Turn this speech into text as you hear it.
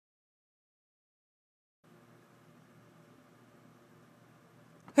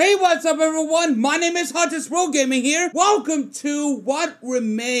Hey, what's up everyone? My name is Hunter's Pro Gaming here. Welcome to What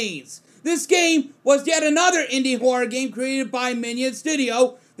Remains. This game was yet another indie horror game created by Minion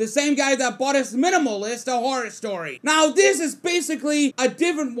Studios, the same guy that bought us Minimalist, a horror story. Now, this is basically a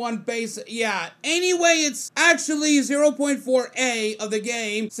different one Anyway, it's actually 0.4A of the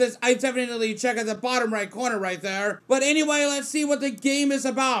game, since I definitely check at the bottom right corner right there. But anyway, let's see what the game is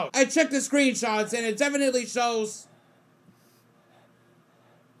about. I checked the screenshots and it definitely shows...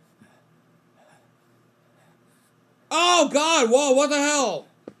 Oh god, whoa, what the hell?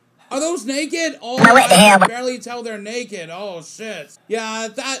 Are those naked? Oh, I can barely tell they're naked. Oh shit. Yeah,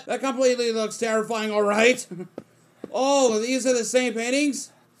 that completely looks terrifying, alright. Oh, these are the same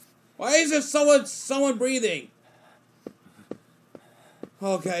paintings? Why is there someone breathing?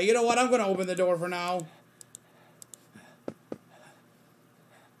 Okay, you know what? I'm gonna open the door for now.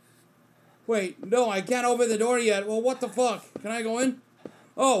 Wait, no, I can't open the door yet. Well, what the fuck? Can I go in?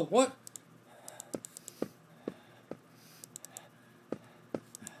 Oh, what?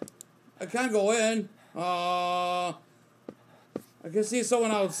 I can't go in. I can see someone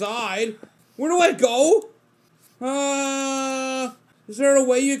outside. Where do I go? Is there a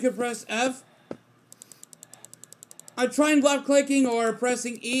way you can press F? I tried left clicking or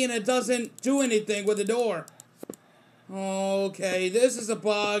pressing E and it doesn't do anything with the door. Okay, this is a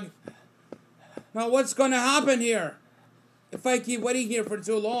bug. Now what's gonna happen here? If I keep waiting here for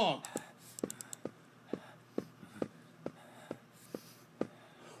too long.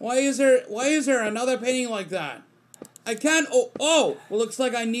 Why is there another painting like that? I can't, well, looks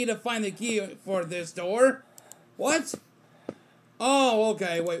like I need to find the key for this door. What? Oh,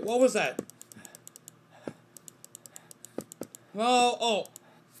 okay, wait, what was that? Oh,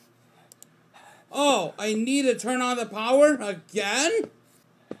 I need to turn on the power again?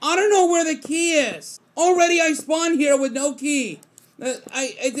 I don't know where the key is. Already I spawned here with no key.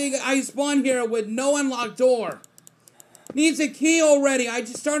 I think I spawned here with no unlocked door. Needs a key already. I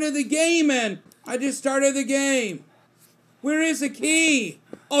just started the game, man. I just started the game. Where is the key?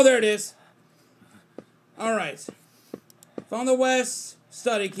 Oh, there it is. Alright. Found the west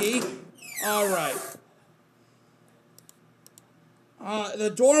study key. Alright.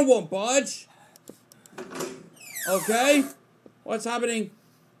 The door won't budge. Okay. What's happening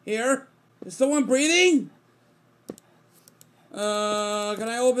here? Is someone breathing? Can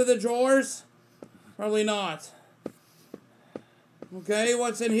I open the drawers? Probably not. Okay,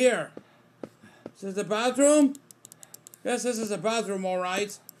 what's in here? Is this the bathroom? Yes, this is a bathroom,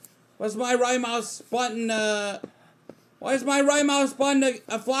 alright. What's my right mouse button, why is my right mouse button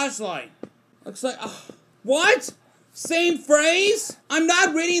a flashlight? Looks like, what? Same phrase? I'm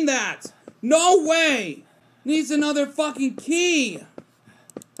not reading that. No way. Needs another fucking key.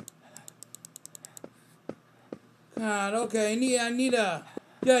 God, okay, I need a...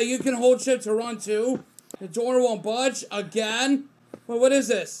 Yeah, you can hold shift to run too. The door won't budge again. Well, what is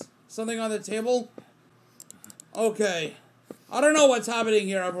this? Something on the table? Okay. I don't know what's happening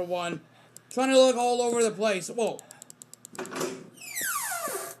here, everyone. Trying to look all over the place. Whoa.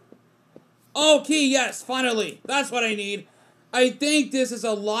 Oh, key, yes, finally. That's what I need. I think this is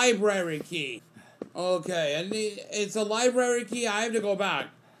a library key. Okay, it's a library key. I have to go back.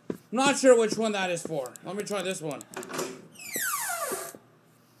 I'm not sure which one that is for. Let me try this one.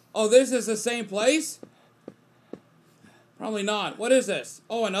 Oh, this is the same place? Probably not. What is this?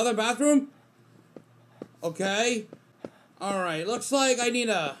 Oh, another bathroom? Okay. Alright, looks like I need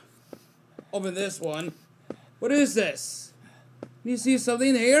to open this one. What is this? Can you see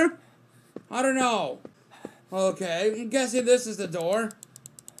something here? I don't know. Okay, I'm guessing this is the door.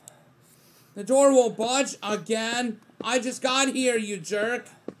 The door won't budge again. I just got here, you jerk.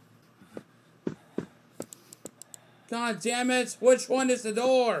 God damn it. Which one is the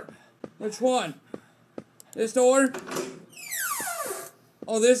door? Which one? This door?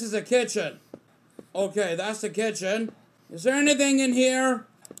 Oh, this is a kitchen. Okay, that's the kitchen. Is there anything in here?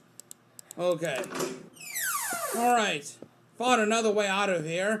 Okay. Alright. Found another way out of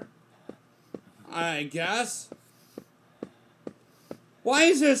here. I guess. Why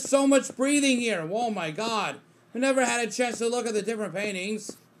is there so much breathing here? Oh my god. I never had a chance to look at the different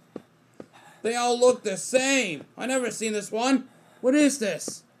paintings. They all look the same. I never seen this one. What is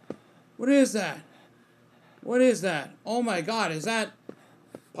this? What is that? What is that? Oh my god, is that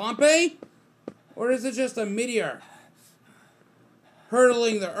Pompeii? Or is it just a meteor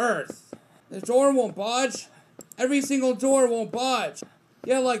hurtling the earth? The door won't budge. Every single door won't budge.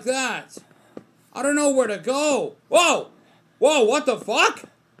 Yeah, like that. I don't know where to go. Whoa! Whoa, what the fuck?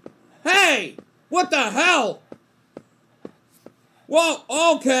 Hey! What the hell? Whoa,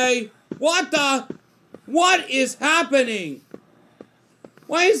 okay. What is happening?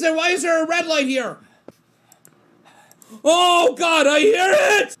 Why is there a red light here? Oh God, I hear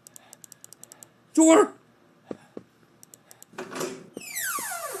it! Door!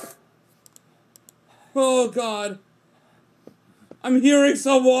 Oh God. I'm hearing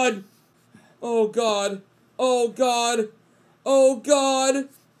someone! Oh God. Oh God. Oh God.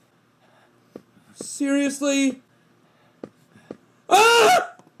 Seriously?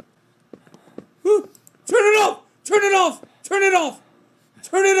 Ah! Turn it off! Turn it off! Turn it off!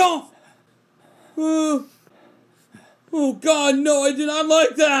 Turn it off! Oh God, no, I do not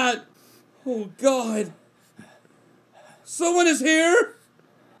like that! Oh God. Someone is here?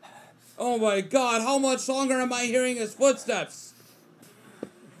 Oh my God, how much longer am I hearing his footsteps?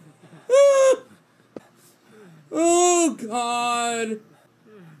 Oh God.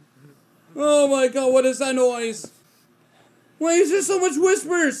 Oh my God, what is that noise? Why is there so much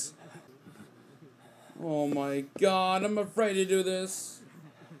whispers? Oh my God, I'm afraid to do this.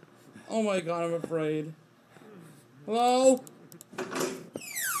 Oh my God, I'm afraid. Hello?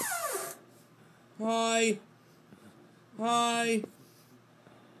 Hi. Hi.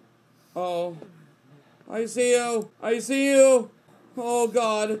 Oh. I see you. I see you. Oh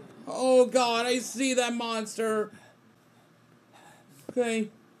God. Oh God, I see that monster. Okay.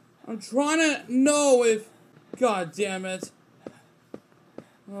 I'm trying to know if... God damn it.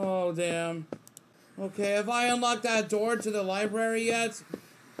 Oh, damn. Okay, have I unlocked that door to the library yet?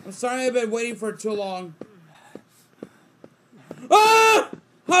 I'm sorry I've been waiting for too long. Ah!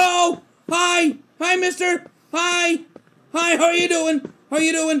 Hello! Hi! Hi, mister! Hi! Hi, how are you doing? How are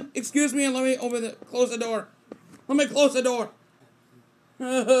you doing? Excuse me and let me close the door. Let me close the door.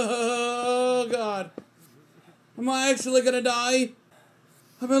 Oh, God. Am I actually gonna die?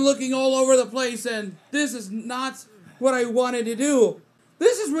 I've been looking all over the place and this is not what I wanted to do.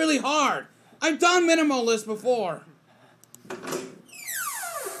 This is really hard. I've done Minimalist before.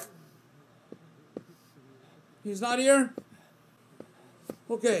 He's not here?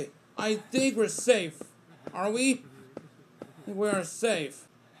 Okay, I think we're safe. Are we? I think we are safe.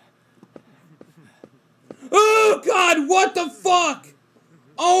 Oh God, what the fuck?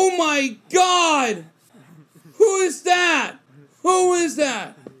 Oh my God! Who is that? Who is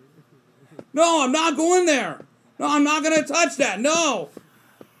that? No, I'm not going there. No, I'm not gonna touch that. No.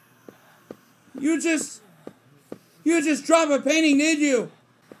 You just dropped a painting, did you?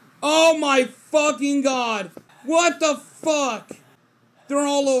 Oh my fucking God. What the fuck? They're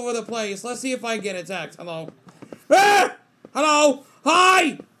all over the place. Let's see if I get attacked. Hello. Ah! Hello.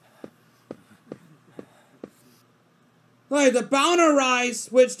 Hi. Right, the boundary eyes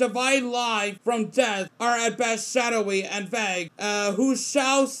which divide life from death are at best shadowy and vague. Who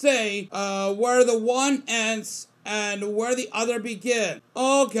shall say where the one ends and where the other begins?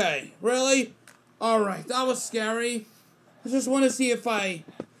 Okay, really? Alright, that was scary. I just want to see if I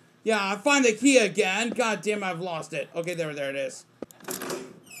find the key again. God damn, I've lost it. Okay, there it is.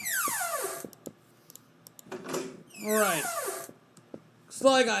 Alright. Looks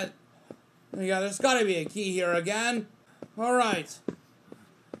like there's gotta be a key here again. Alright.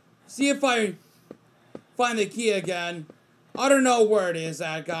 See if I find the key again. I don't know where it is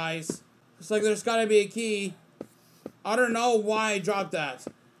at, guys. Looks like there's gotta be a key. I don't know why I dropped that.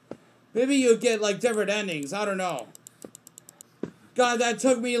 Maybe you get, like, different endings. I don't know. God, that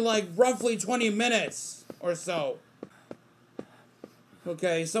took me, like, roughly 20 minutes or so.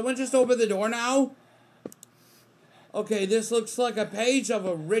 Okay, someone just opened the door now? Okay, this looks like a page of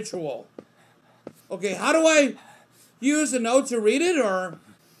a ritual. Okay, how do I use a note to read it, or...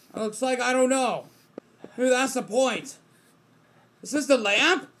 It looks like, I don't know. Maybe that's the point. Is this the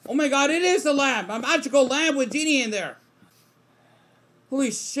lamp? Oh my God, it is the lamp! A magical lamp with Genie in there!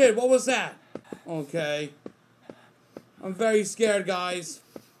 Holy shit, what was that? Okay. I'm very scared, guys.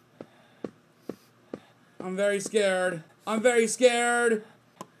 I'm very scared. I'm very scared.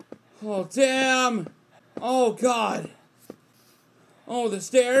 Oh, damn. Oh, God. Oh, the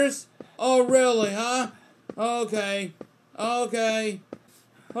stairs? Oh, really, huh? Okay. Okay.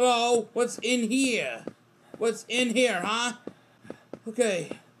 Hello? What's in here? What's in here, huh? Okay.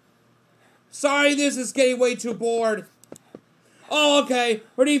 Sorry, this is getting way too bored. Oh, okay.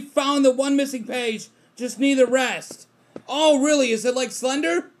 Already found the one missing page. Just need the rest. Oh, really? Is it like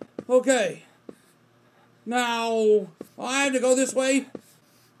Slender? Okay. Now, I have to go this way?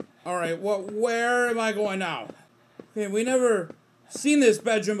 Alright, where am I going now? Okay, we never seen this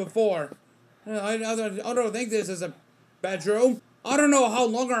bedroom before. I don't think this is a bedroom. I don't know how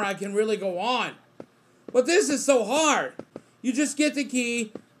longer I can really go on. But this is so hard. You just get the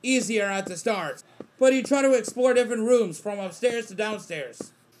key easier at the start. But you try to explore different rooms from upstairs to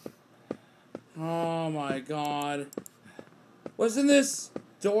downstairs. Oh my God. Wasn't this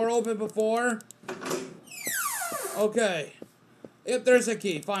door open before? Okay. Yep, there's a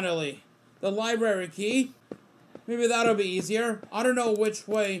key, finally. The library key. Maybe that'll be easier. I don't know which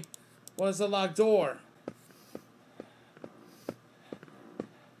way was the locked door.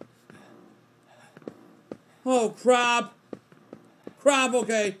 Oh, crap. Crap,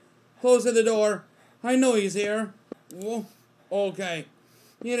 okay. Closing the door. I know he's here. Whoa. Okay.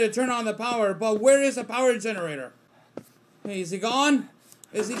 You need to turn on the power, but where is the power generator? Hey, is he gone?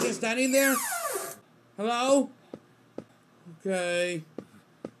 Is he just standing there? Hello? Okay.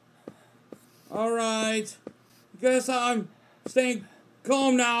 Alright. Guess I'm staying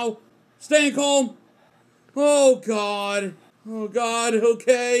calm now. Staying calm. Oh, God. Oh, God.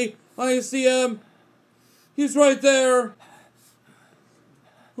 Okay. I see him. He's right there.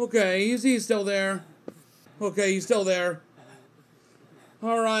 Okay, he's still there. Okay, he's still there.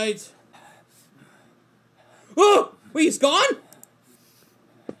 Alright. Oh! Wait, he's gone?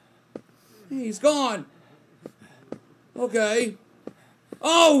 He's gone. Okay.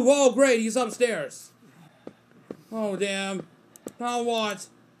 Oh, great, he's upstairs. Oh, damn. Now what?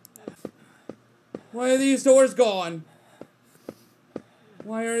 Why are these doors gone?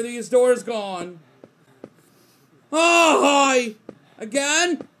 Why are these doors gone? Oh, hi!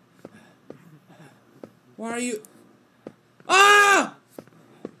 Again? Why are you... Ah!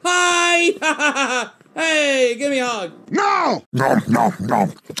 Hi! Hey, give me a hug. No! No, no,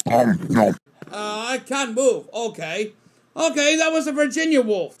 no. No. I can't move. Okay. Okay, that was a Virginia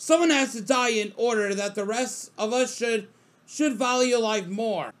wolf. Someone has to die in order that the rest of us should value life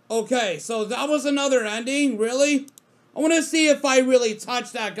more. Okay, so that was another ending? Really? I want to see if I really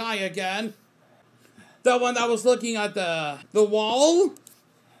touch that guy again. The one that was looking at the wall?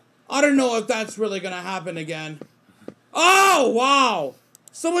 I don't know if that's really gonna happen again. Oh, wow!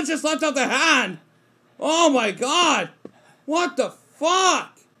 Someone just left out the hand! Oh my god! What the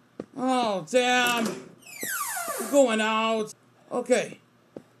fuck? Oh, damn. I'm going out. Okay.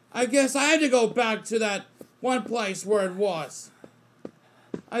 I guess I had to go back to that one place where it was.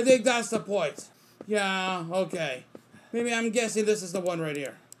 I think that's the point. Yeah, okay. Maybe I'm guessing this is the one right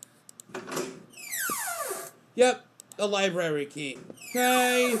here. Yep, the library key.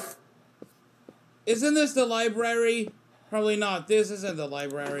 Okay. Isn't this the library? Probably not. This isn't the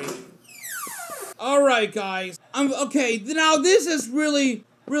library. Alright, guys. Okay, now this is really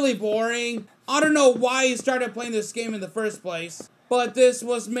boring. I don't know why I started playing this game in the first place. But this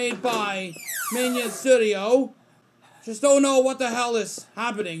was made by Minion Studios. Just don't know what the hell is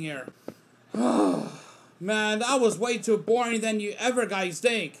happening here. Man, that was way too boring than you ever guys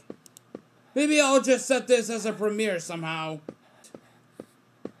think. Maybe I'll just set this as a premiere somehow.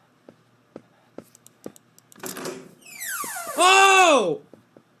 Oh!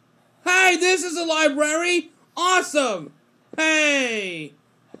 Hey, this is a library? Awesome! Hey!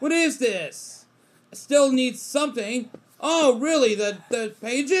 What is this? I still need something. Oh, really? The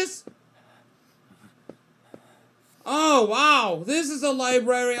pages? Oh, wow. This is a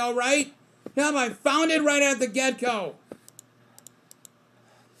library, alright? Yep, I found it right at the get-go.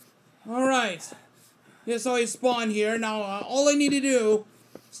 Alright. Yeah, so I spawn here. Now, all I need to do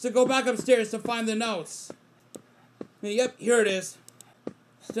is to go back upstairs to find the notes. Yep, here it is.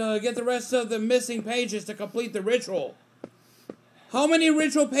 So get the rest of the missing pages to complete the ritual. How many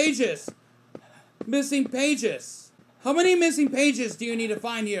ritual pages? Missing pages. How many missing pages do you need to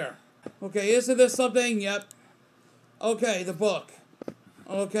find here? Okay, isn't this something? Yep. Okay, the book.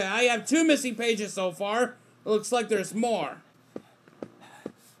 Okay, I have 2 missing pages so far. It looks like there's more.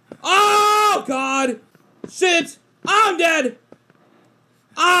 Oh, God! Shit! I'm dead!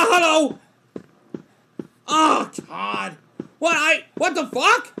 Ah, hello! Oh, God. What the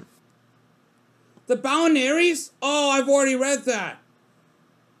fuck? The boundaries? Oh, I've already read that.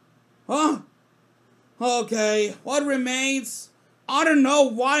 Huh? Okay, what remains? I don't know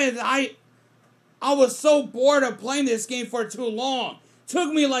why I was so bored of playing this game for too long.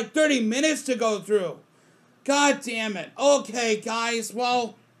 Took me like 30 minutes to go through. God damn it. Okay, guys,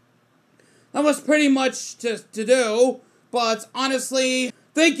 well, that was pretty much to do. But honestly,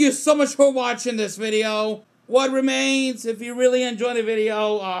 thank you so much for watching this video. What remains, if you really enjoyed the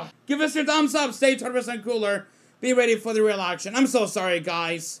video, give us your thumbs up, stay 20% cooler, be ready for the real action. I'm so sorry,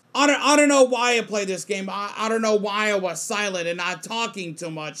 guys. I don't know why I played this game. I don't know why I was silent and not talking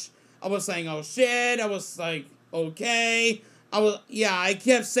too much. I was saying, oh shit, I was like, okay. I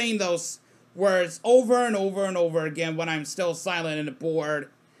kept saying those words over and over and over again when I'm still silent and bored.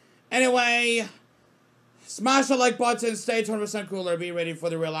 Anyway, smash the like button, stay 20% cooler, be ready for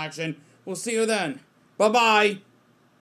the real action. We'll see you then. Bye-bye.